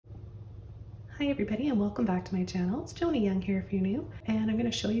Hi everybody and welcome back to my channel. It's Joni Young here if you're new, and I'm going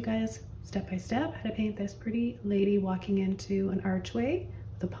to show you guys step by step how to paint this pretty lady walking into an archway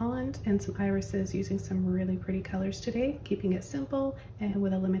with a pond and some irises using some really pretty colors today, keeping it simple and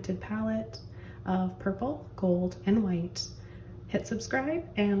with a limited palette of purple, gold, and white. Hit subscribe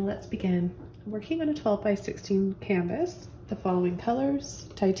and let's begin. I'm working on a 12 by 16 canvas. The following colors: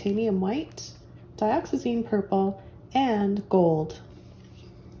 titanium white, dioxazine purple, and gold.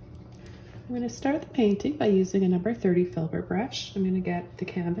 I'm going to start the painting by using a number 30 filbert brush. I'm going to get the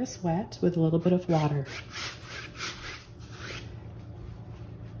canvas wet with a little bit of water.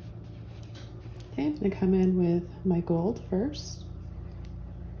 Okay, I'm going to come in with my gold first.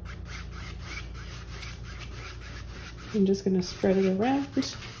 I'm just going to spread it around.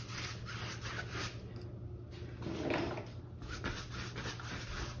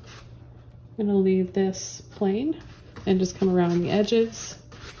 I'm going to leave this plain and just come around the edges.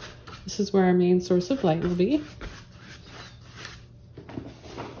 This is where our main source of light will be.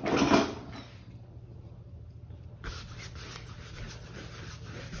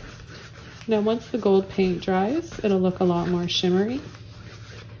 Now once the gold paint dries, it'll look a lot more shimmery,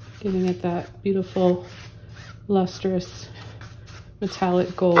 giving it that beautiful, lustrous,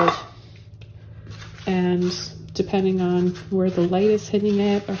 metallic gold. And depending on where the light is hitting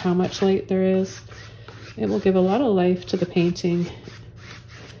it or how much light there is, it will give a lot of life to the painting.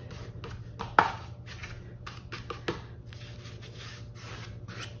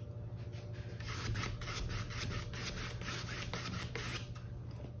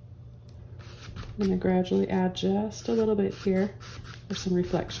 I'm going to gradually add just a little bit here for some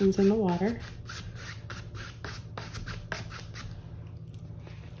reflections in the water.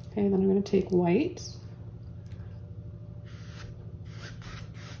 Okay, then I'm going to take white.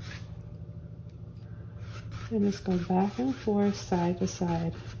 And just go back and forth, side to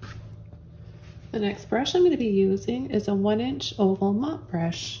side. The next brush I'm going to be using is a 1-inch oval mop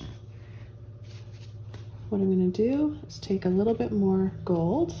brush. What I'm going to do is take a little bit more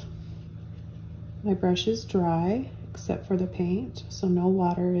gold. My brush is dry except for the paint, so no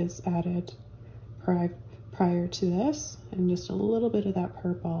water is added prior to this, and just a little bit of that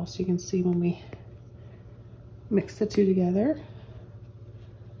purple, so you can see when we mix the two together,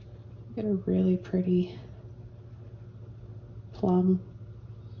 get a really pretty plum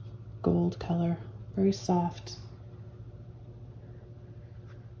gold color, very soft.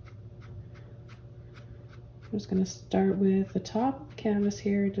 I'm just going to start with the top of the canvas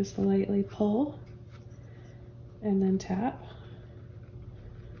here, just lightly pull and then tap.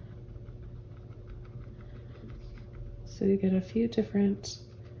 So you get a few different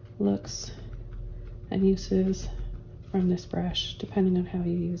looks and uses from this brush, depending on how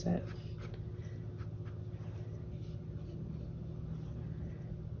you use it.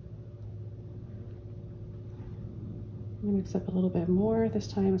 I'm going to mix up a little bit more. This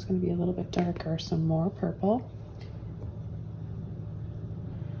time it's going to be a little bit darker, some more purple.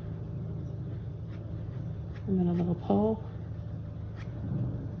 And then a little pull.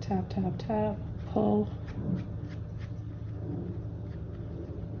 Tap, tap, tap, pull.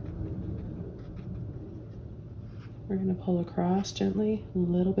 We're going to pull across gently, a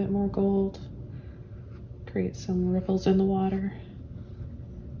little bit more gold. Create some ripples in the water.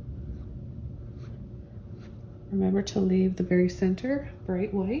 Remember to leave the very center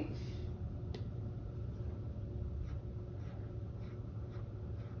bright white.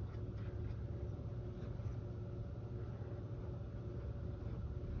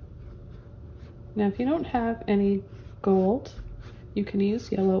 Now if you don't have any gold, you can use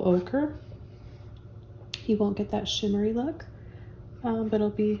yellow ochre. You won't get that shimmery look, but it'll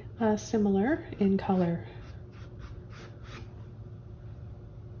be similar in color.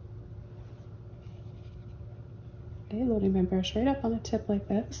 Okay, loading my brush right up on the tip like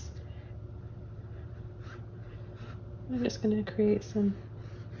this. I'm just going to create some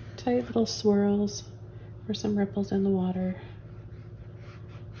tight little swirls or some ripples in the water.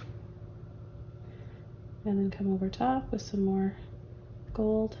 And then come over top with some more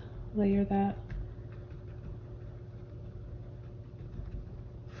gold, layer that.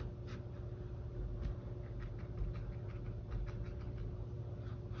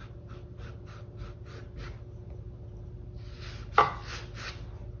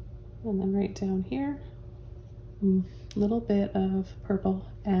 And then right down here, a little bit of purple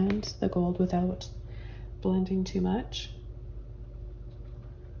and the gold without blending too much.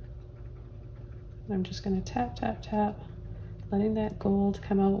 I'm just going to tap, tap, tap, letting that gold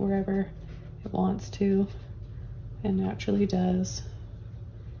come out wherever it wants to and naturally does.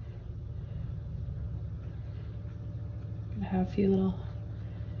 I'm going to have a few little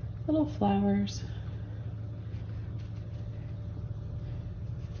little flowers.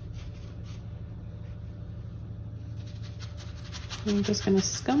 And I'm just going to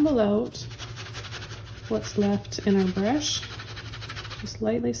scumble out what's left in our brush. Just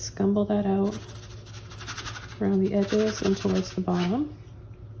lightly scumble that out around the edges and towards the bottom.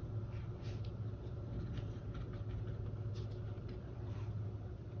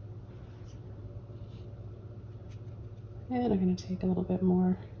 And I'm going to take a little bit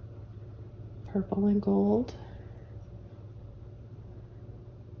more purple and gold.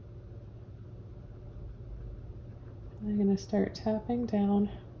 I'm going to start tapping down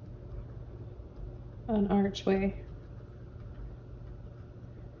an archway.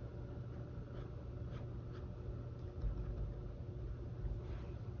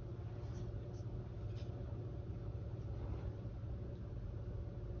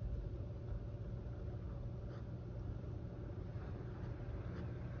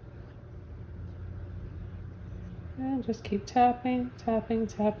 And just keep tapping, tapping,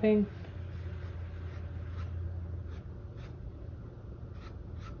 tapping.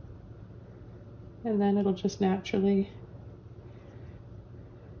 And then it'll just naturally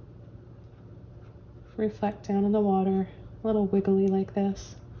reflect down in the water, a little wiggly like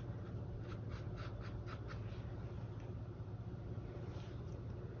this.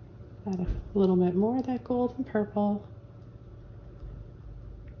 Add a little bit more of that gold and purple.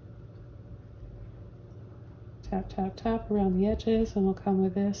 Tap, tap, tap around the edges, and we'll come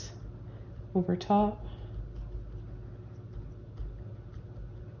with this over top.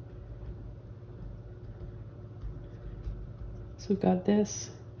 So we've got this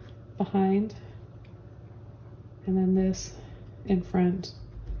behind, and then this in front.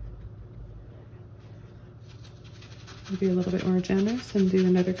 I'll be a little bit more generous and do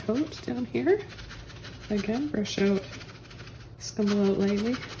another coat down here. Again, brush out, scumble out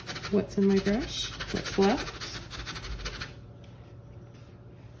lightly what's in my brush, what's left.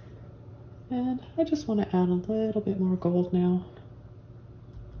 And I just want to add a little bit more gold now.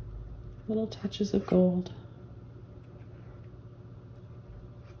 Little touches of gold.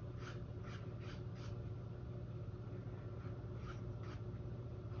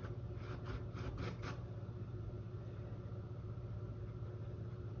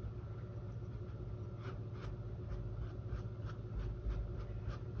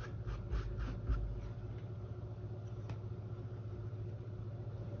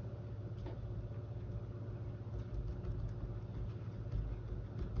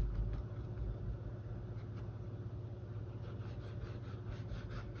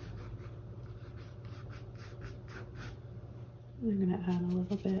 I'm going to add a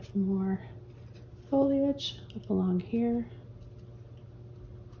little bit more foliage up along here.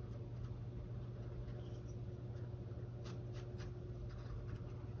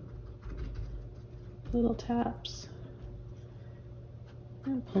 Little taps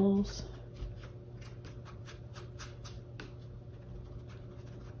and pulls.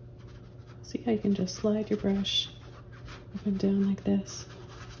 See how you can just slide your brush up and down like this,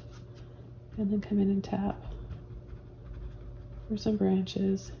 and then come in and tap for some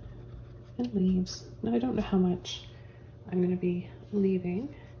branches and leaves. Now I don't know how much I'm going to be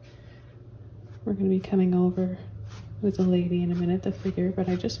leaving. We're going to be coming over with the lady in a minute, the figure, but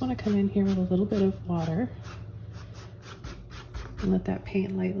I just want to come in here with a little bit of water and let that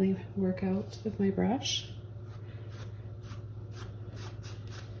paint lightly work out with my brush.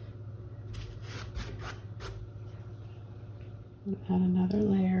 And add another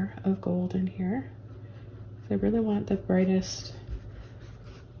layer of gold in here. I really want the brightest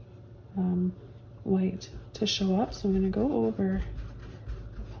white to show up, so I'm going to go over,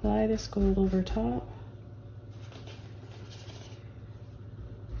 apply this gold over top.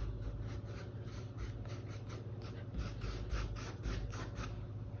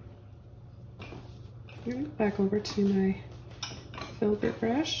 Back over to my filbert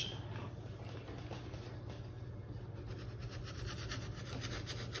brush.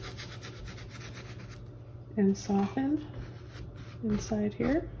 And soften inside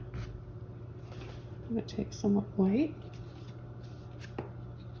here. I'm going to take some white.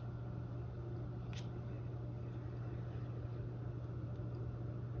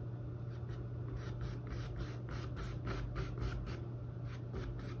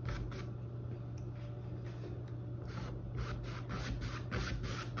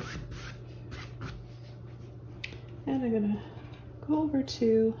 And I'm going to go over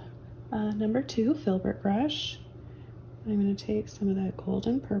to number 2 filbert brush. I'm going to take some of that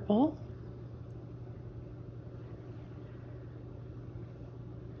golden purple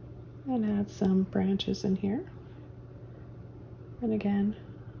and add some branches in here. And again,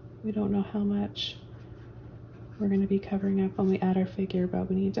 We don't know how much we're going to be covering up when we add our figure, but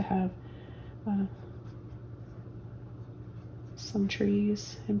we need to have some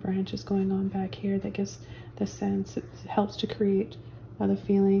trees and branches going on back here that gives the sense. It helps to create the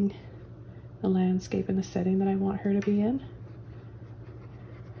feeling, the landscape, and the setting that I want her to be in.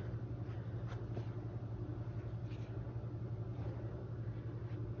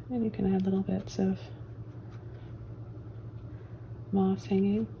 And you can add little bits of moss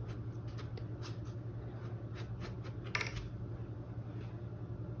hanging.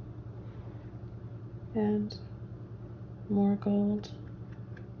 And more gold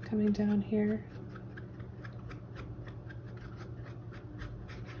coming down here.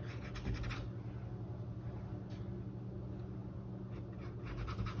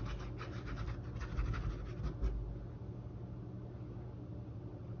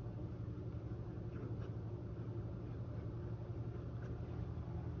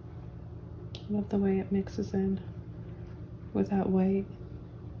 I love the way it mixes in with that white.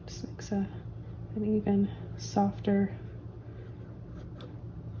 Just makes an even softer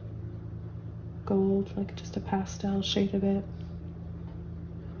gold, like just a pastel shade of it.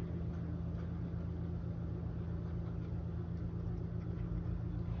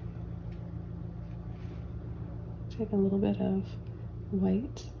 Take a little bit of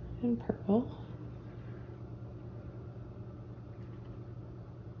white and purple.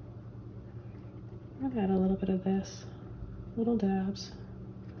 I'll add a little bit of this, little dabs.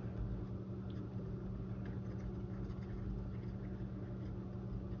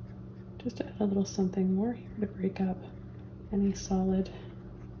 Just to add a little something more here to break up any solid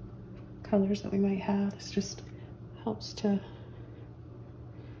colors that we might have. This just helps to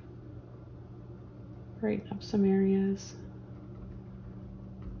brighten up some areas.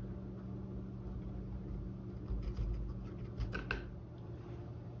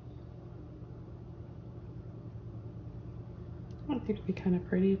 I think it'd be kind of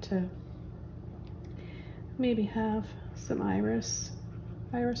pretty to maybe have some iris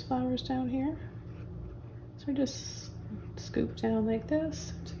flowers down here. So we just scoop down like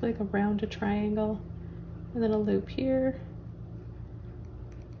this, to like a rounded triangle, and then a loop here,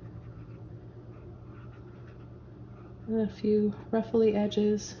 and then a few ruffly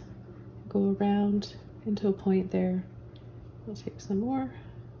edges, go around into a point there. We'll take some more.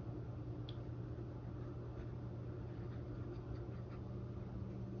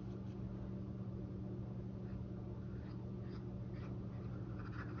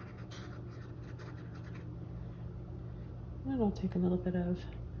 And I'll take a little bit of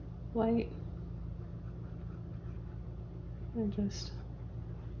white and just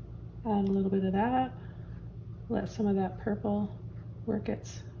add a little bit of that. Let some of that purple work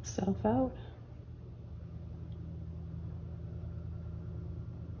itself out.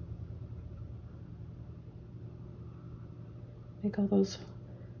 Make all those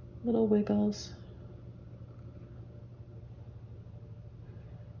little wiggles.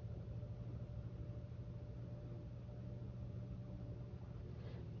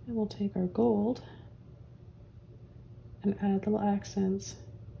 And we'll take our gold and add little accents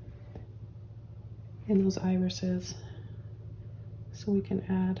in those irises. So we can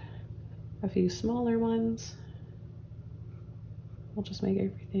add a few smaller ones. We'll just make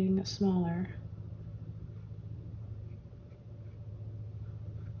everything smaller.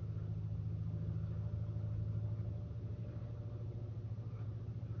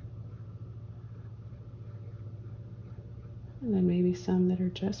 And then maybe some that are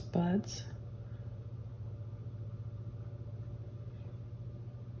just buds.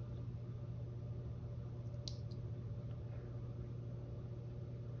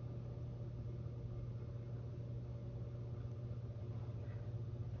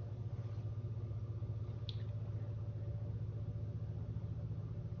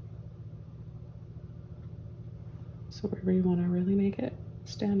 So wherever you want to really make it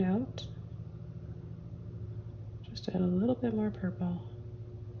stand out, just add a little bit more purple.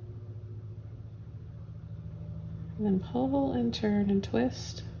 And then pull and turn and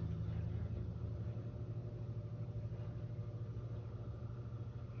twist.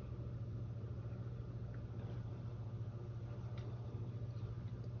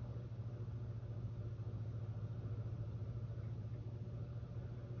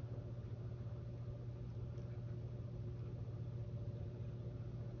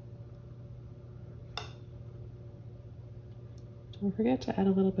 Don't forget to add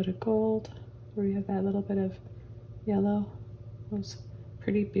a little bit of gold where you have that little bit of yellow, those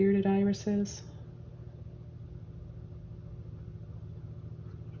pretty bearded irises.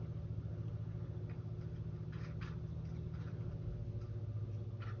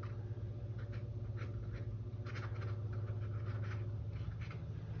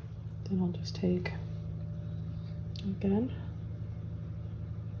 Then I'll just take, again,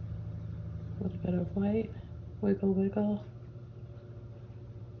 a little bit of white, wiggle, wiggle.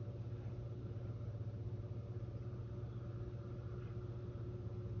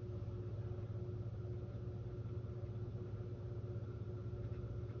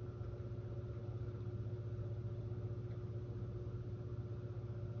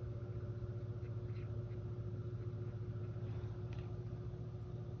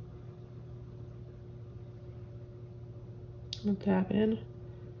 I'll dab in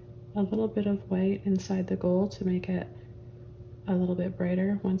a little bit of white inside the gold to make it a little bit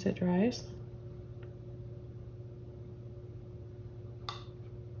brighter once it dries.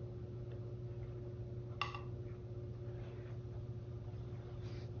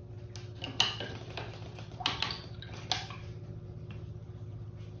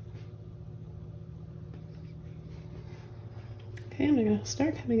 Okay, I'm gonna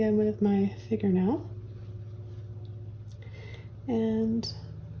start coming in with my figure now. And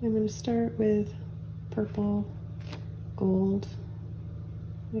I'm going to start with purple, gold,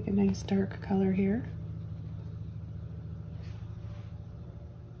 make a nice dark color here.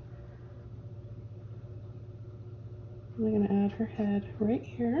 I'm going to add her head right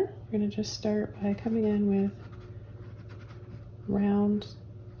here. We're going to just start by coming in with round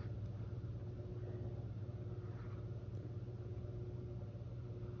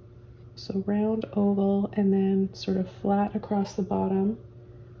So round, oval, and then sort of flat across the bottom.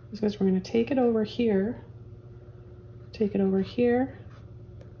 Because we're going to take it over here,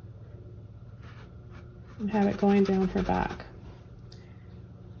 and have it going down her back.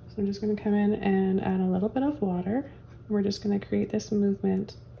 So I'm just going to come in and add a little bit of water. We're just going to create this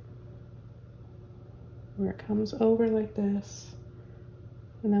movement where it comes over like this,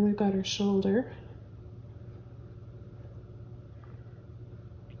 and then we've got her shoulder.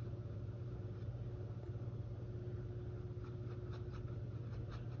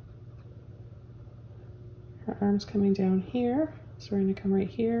 Her arms coming down here, so we're going to come right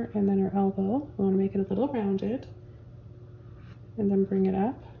here, and then her elbow. We want to make it a little rounded, and then bring it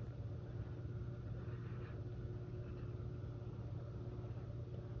up.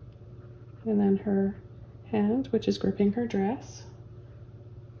 And then her hand, which is gripping her dress.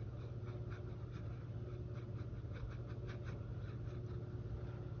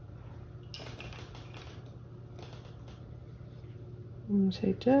 I'm going to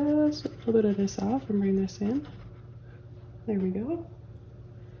take just a little bit of this off and bring this in. There we go.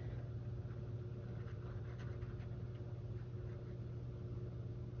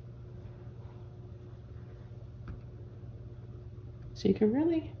 So you can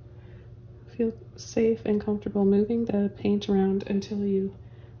really feel safe and comfortable moving the paint around until you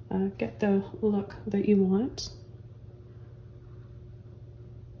get the look that you want.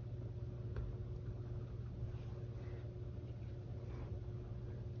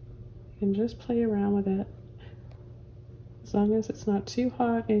 You can just play around with it as long as it's not too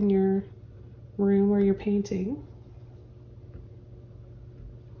hot in your room where you're painting.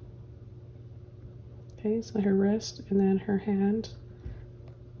 Okay, so her wrist and then her hand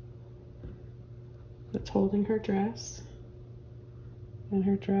that's holding her dress, and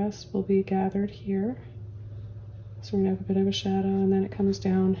her dress will be gathered here. So we're gonna have a bit of a shadow, and then it comes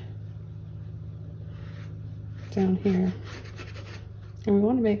down here. And we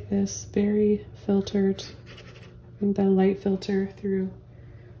want to make this very filtered, the light filter through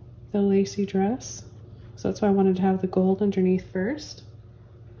the lacy dress. So that's why I wanted to have the gold underneath first.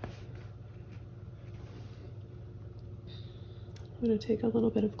 I'm going to take a little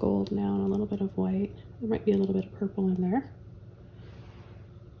bit of gold now and a little bit of white. There might be a little bit of purple in there.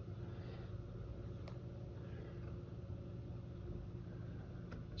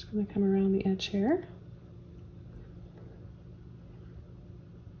 Just going to come around the edge here.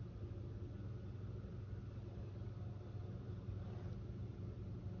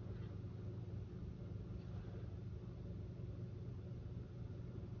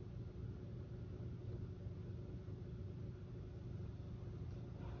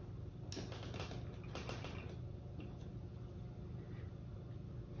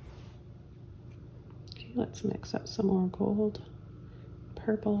 Let's mix up some more gold,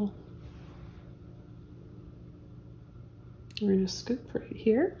 purple. We're going to scoop right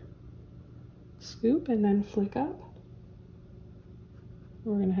here, scoop and then flick up.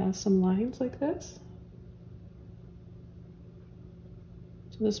 We're going to have some lines like this.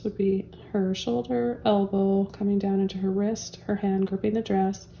 So this would be her shoulder, elbow coming down into her wrist, her hand gripping the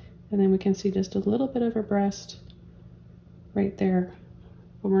dress, and then we can see just a little bit of her breast right there.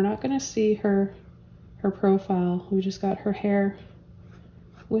 But we're not going to see her profile. We just got her hair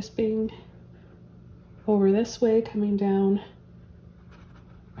wisping over this way, coming down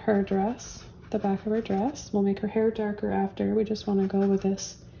her dress, the back of her dress. We'll make her hair darker after. We just want to go with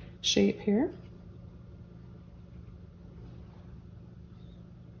this shape here.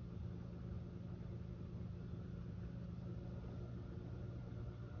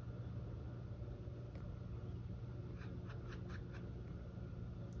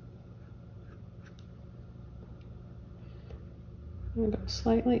 I'm going to go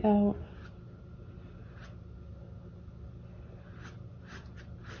slightly out.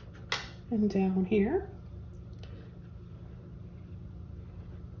 And down here.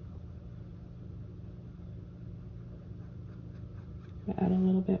 Add a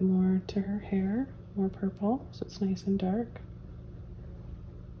little bit more to her hair, more purple, so it's nice and dark.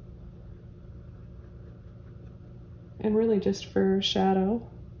 And really just for shadow,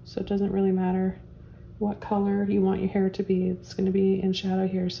 so it doesn't really matter what color you want your hair to be. It's going to be in shadow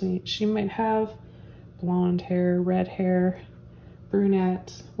here, so she might have blonde hair, red hair,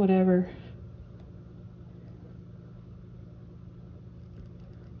 brunette, whatever.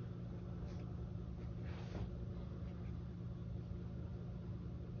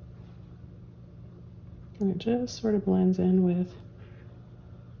 And it just sort of blends in with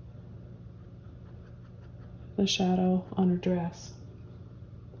the shadow on her dress.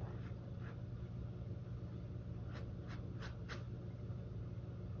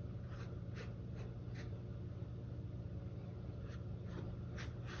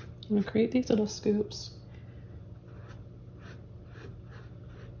 I'm going to create these little scoops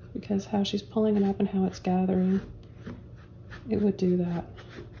because how she's pulling it up and how it's gathering, it would do that.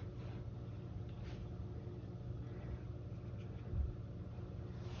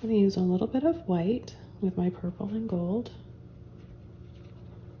 I'm going to use a little bit of white with my purple and gold.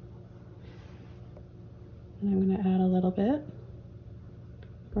 And I'm going to add a little bit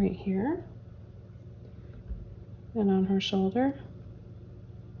right here and on her shoulder.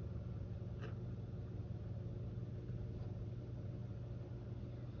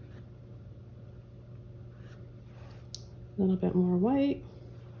 A little bit more white.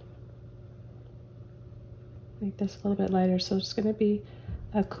 Make this a little bit lighter, so it's going to be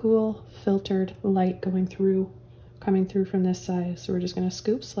a cool filtered light coming through from this side. So we're just going to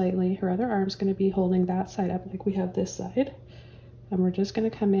scoop slightly. Her other arm's going to be holding that side up like we have this side, and we're just going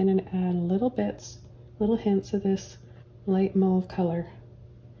to come in and add little bits, little hints of this light mauve color.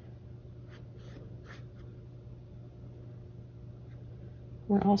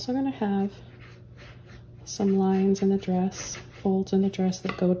 We're also going to have some lines in the dress, folds in the dress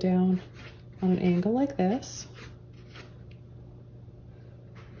that go down on an angle like this.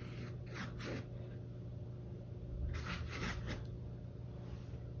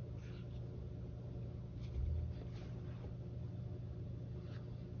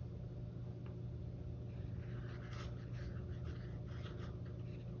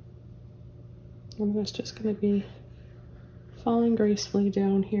 And it's just going to be falling gracefully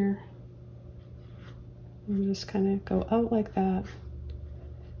down here. And just kind of go out like that.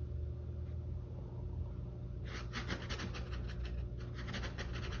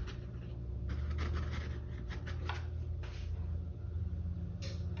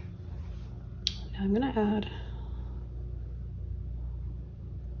 Now I'm going to add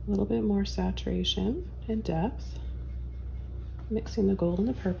a little bit more saturation and depth, mixing the gold and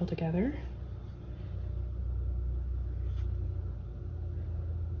the purple together.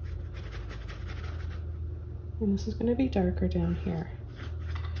 And this is going to be darker down here.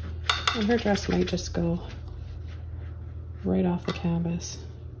 And her dress might just go right off the canvas.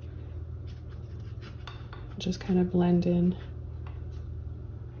 Just kind of blend in.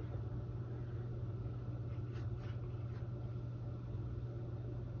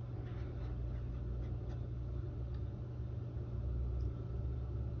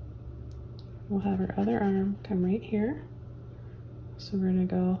 We'll have her other arm come right here. So we're going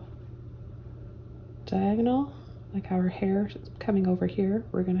to go diagonal, like how her hair is coming over here.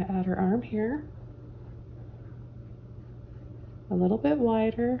 We're going to add her arm here, a little bit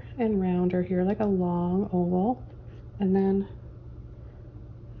wider and rounder here, like a long oval, and then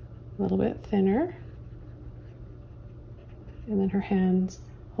a little bit thinner, and then her hands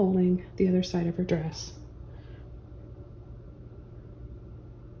holding the other side of her dress.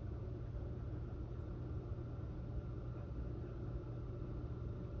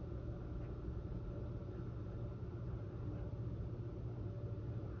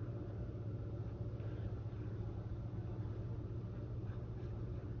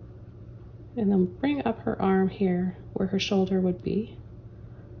 And then bring up her arm here where her shoulder would be.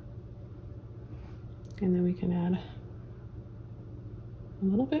 And then we can add a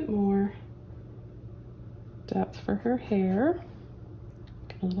little bit more depth for her hair.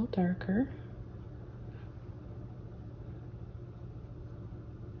 Get a little darker.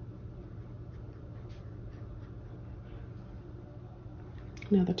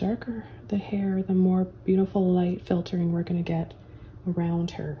 Now the darker the hair, the more beautiful light filtering we're going to get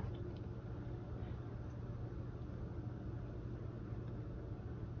around her.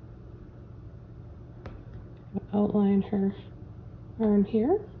 Outline her arm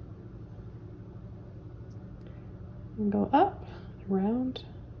here and go up around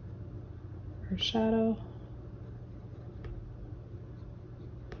her shadow.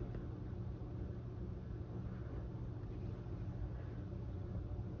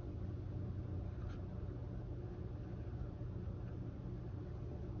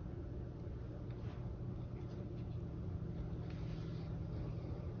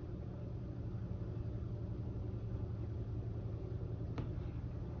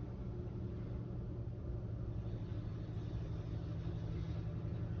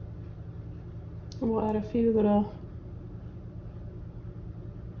 We'll add a few little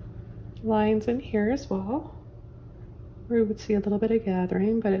lines in here as well, where we would see a little bit of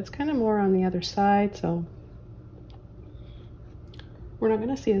gathering, but it's kind of more on the other side, so we're not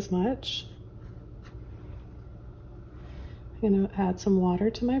going to see as much. I'm going to add some water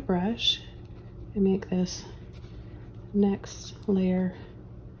to my brush and make this next layer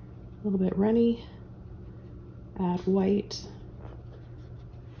a little bit runny. Add white.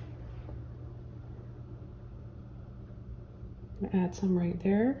 Add some right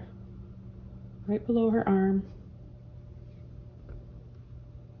there, right below her arm.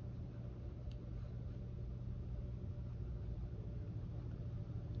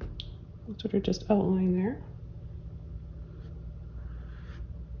 Sort of just outline there.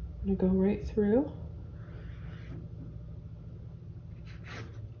 I'm going to go right through.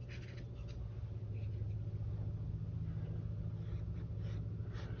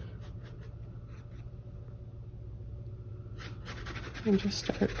 And just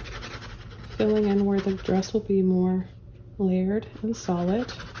start filling in where the dress will be more layered and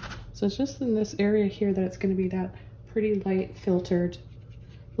solid. So it's just in this area here that it's going to be that pretty light filtered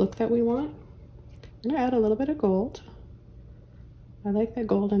look that we want. I'm going to add a little bit of gold. I like that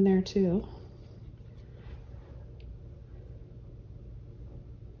gold in there too.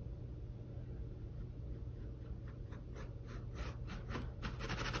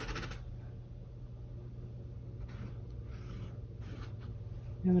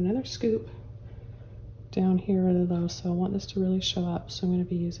 I have another scoop down here really low, so I want this to really show up, so I'm going to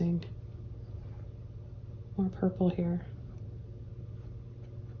be using more purple here.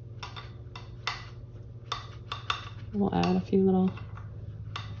 We'll add a few little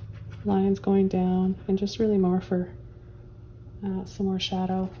lines going down, and just really more for some more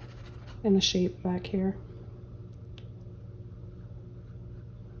shadow in the shape back here.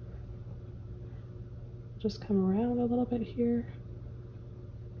 Just come around a little bit here.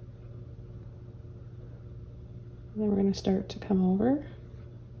 And then we're going to start to come over,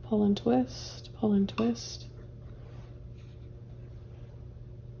 pull and twist, pull and twist.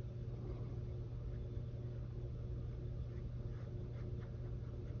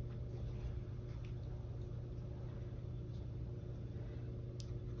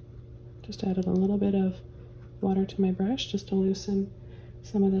 Just added a little bit of water to my brush just to loosen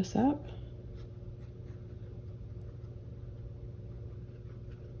some of this up.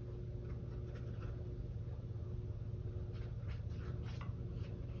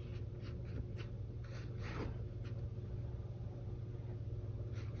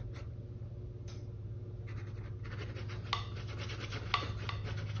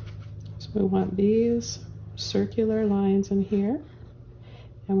 We want these circular lines in here,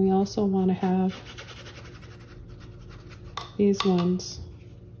 and we also want to have these ones,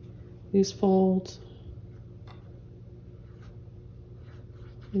 these folds,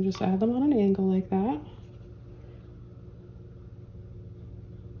 and just add them on an angle like that.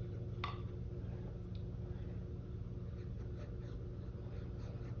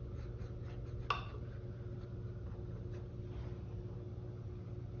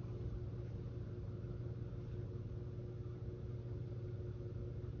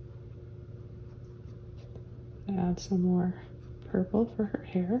 Add some more purple for her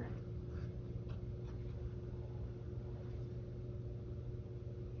hair.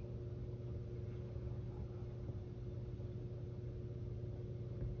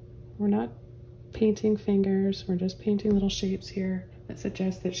 We're not painting fingers, we're just painting little shapes here that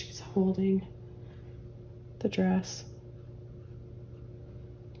suggest that she's holding the dress.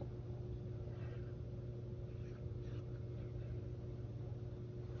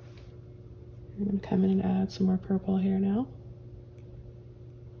 I'm going to come in and add some more purple here now.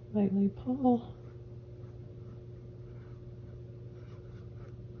 Lightly pull.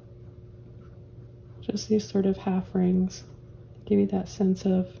 Just these sort of half rings give you that sense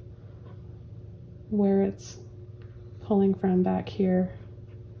of where it's pulling from back here.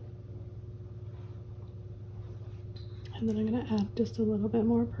 And then I'm going to add just a little bit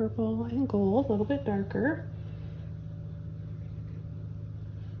more purple and gold, a little bit darker.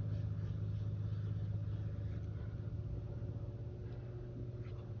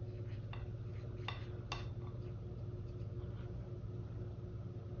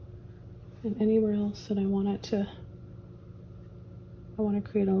 And anywhere else that I want to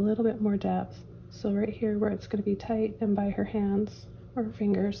create a little bit more depth. So right here where it's going to be tight and by her hands or her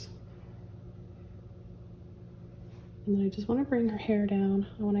fingers. And then I just want to bring her hair down.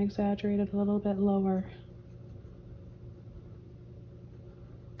 I want to exaggerate it a little bit lower.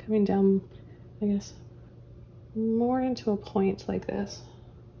 Coming down, I guess, more into a point like this.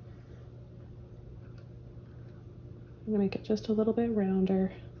 I'm going to make it just a little bit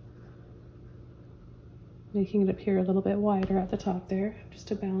rounder. Making it appear a little bit wider at the top there, just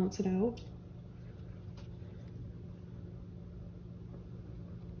to balance it out.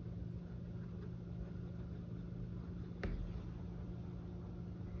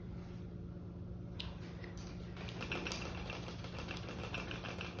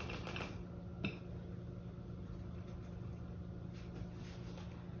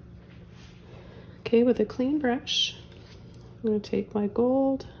 Okay, with a clean brush, I'm going to take my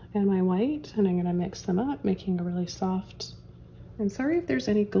gold and my white, and I'm going to mix them up, making a really soft. And sorry if there's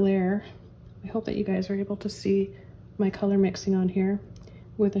any glare. I hope that you guys are able to see my color mixing on here.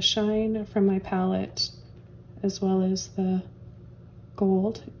 With the shine from my palette, as well as the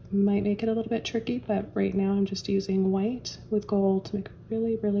gold, might make it a little bit tricky, but right now I'm just using white with gold to make a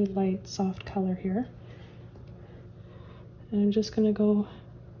really, really light, soft color here. And I'm just going to go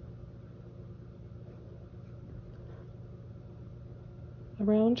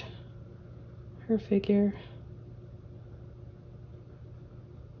around her figure.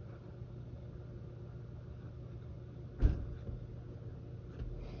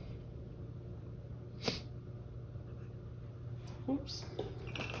 Oops.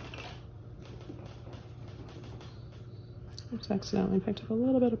 I just accidentally picked up a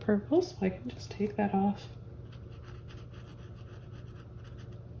little bit of purple, so I can just take that off.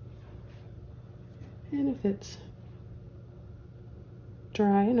 And if it's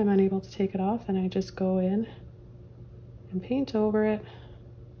dry and I'm unable to take it off, and I just go in and paint over it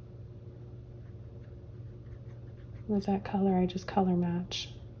with that color. I just color match.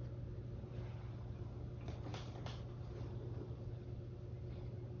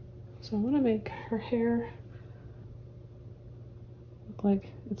 So I want to make her hair look like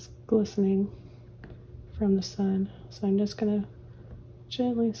it's glistening from the sun. So I'm just going to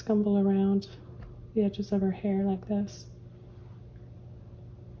gently scumble around the edges of her hair like this.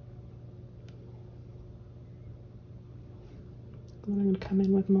 And then I'm going to come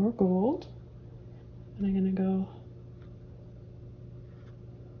in with more gold, and I'm going to go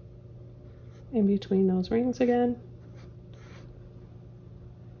in between those rings again.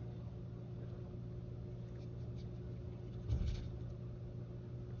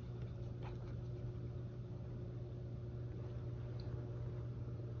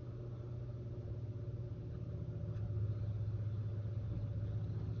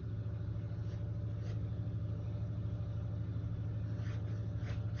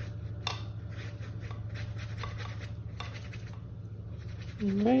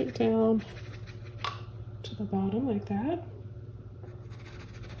 And right down to the bottom like that.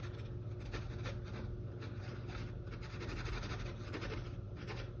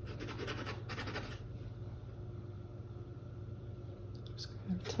 Just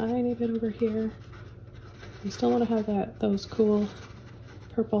a tiny bit over here. I still want to have those cool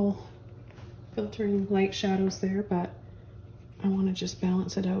purple filtering light shadows there, but I want to just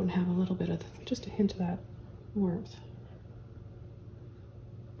balance it out and have a little bit of, just a hint of that warmth.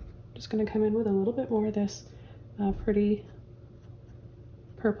 Just going to come in with a little bit more of this pretty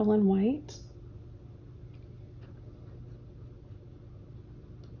purple and white.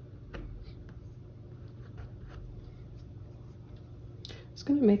 It's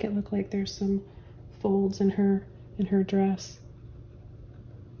going to make it look like there's some folds in her dress.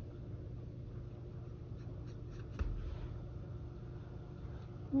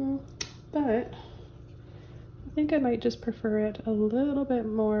 But I think I might just prefer it a little bit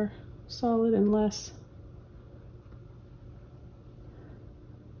more solid and less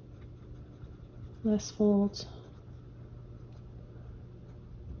folds.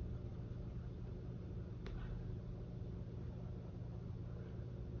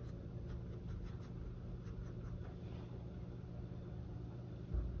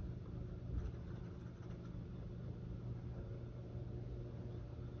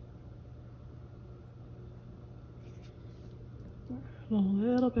 Put a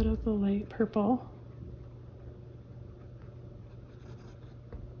little bit of the light purple.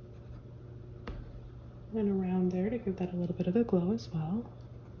 And around there to give that a little bit of a glow as well.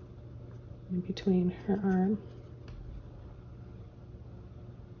 In between her arm.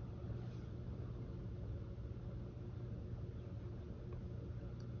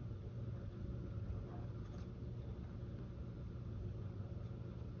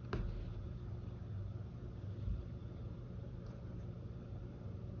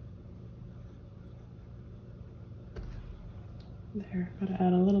 There, gotta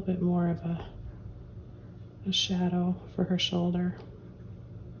add a little bit more of a shadow for her shoulder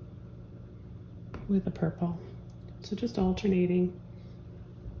with the purple. So just alternating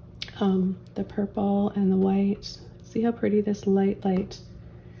the purple and the white. See how pretty this light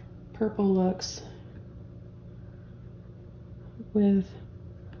purple looks with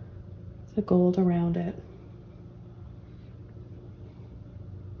the gold around it.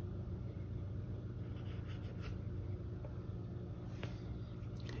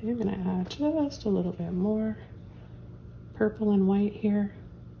 Okay, I'm gonna add just a little bit more purple and white here.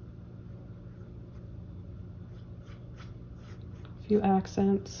 A few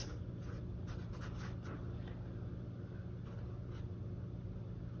accents.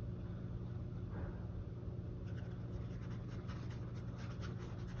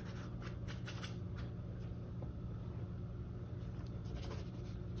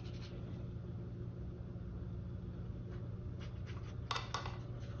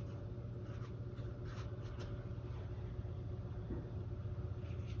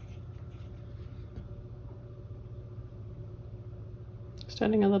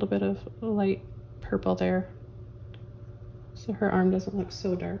 Adding a little bit of light purple there so her arm doesn't look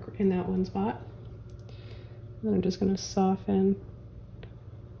so dark in that one spot. And I'm just going to soften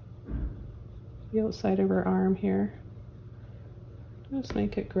the outside of her arm here. Just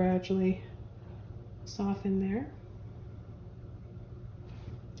make it gradually soften there.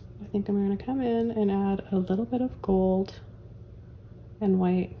 I think I'm going to come in and add a little bit of gold and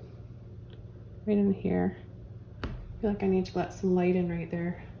white right in here. I feel like I need to let some light in right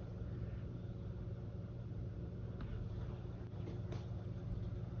there.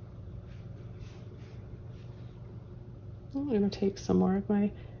 I'm going to take some more of my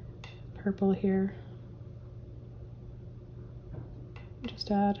purple here.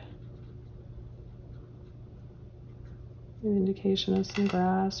 Just add an indication of some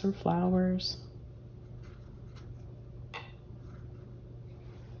grass or flowers. A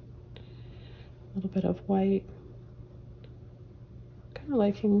little bit of white. Kind of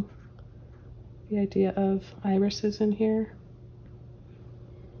liking the idea of irises in here.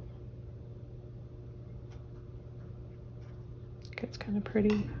 It's kind of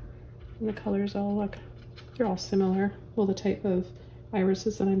pretty, and the colors all look, they're all similar. Well, the type of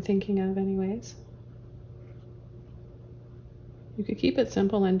irises that I'm thinking of anyways. You could keep it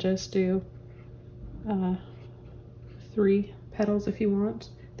simple and just do 3 petals if you want.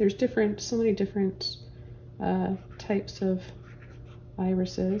 There's so many different types of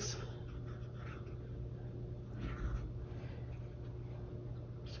irises.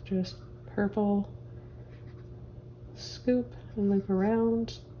 So just purple, scoop and loop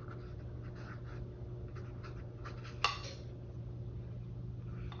around.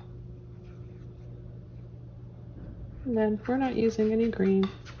 And then we're not using any green,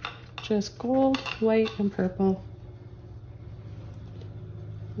 just gold, white, and purple.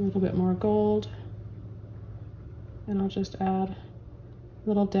 A little bit more gold. And I'll just add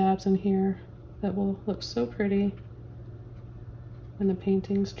little dabs in here that will look so pretty when the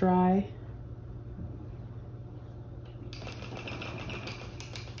painting's dry.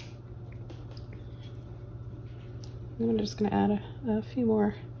 I'm just going to add a few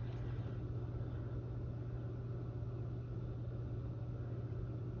more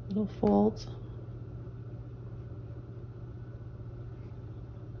little folds.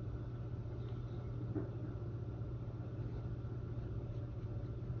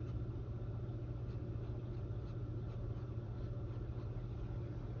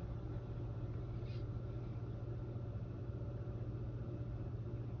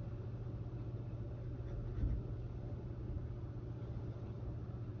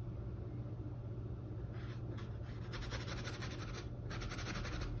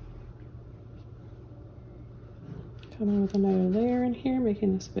 Coming with another layer in here,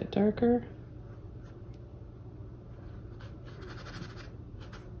 making this a bit darker.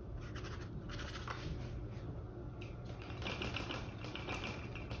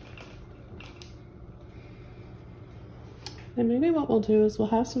 And maybe what we'll do is we'll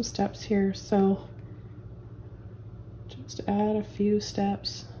have some steps here. So just add a few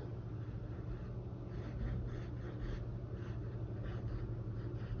steps.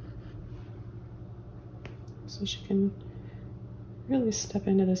 So she can really step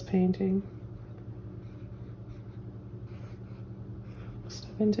into this painting.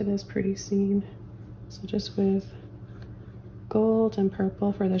 Step into this pretty scene. So just with gold and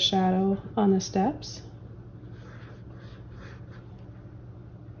purple for the shadow on the steps.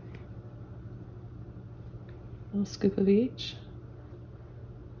 A little scoop of each.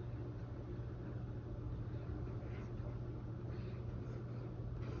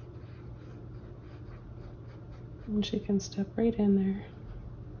 And she can step right in there.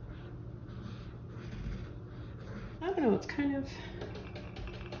 I don't know, it's kind of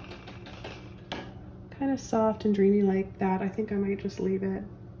soft and dreamy like that. I think I might just leave it.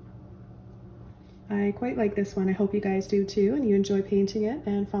 I quite like this one. I hope you guys do too, and you enjoy painting it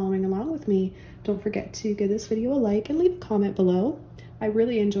and following along with me. Don't forget to give this video a like and leave a comment below. I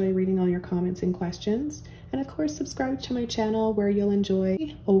really enjoy reading all your comments and questions. And of course, subscribe to my channel where you'll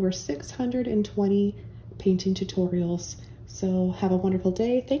enjoy over 620 painting tutorials. So have a wonderful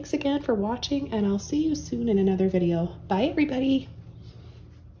day. Thanks again for watching, and I'll see you soon in another video. Bye everybody.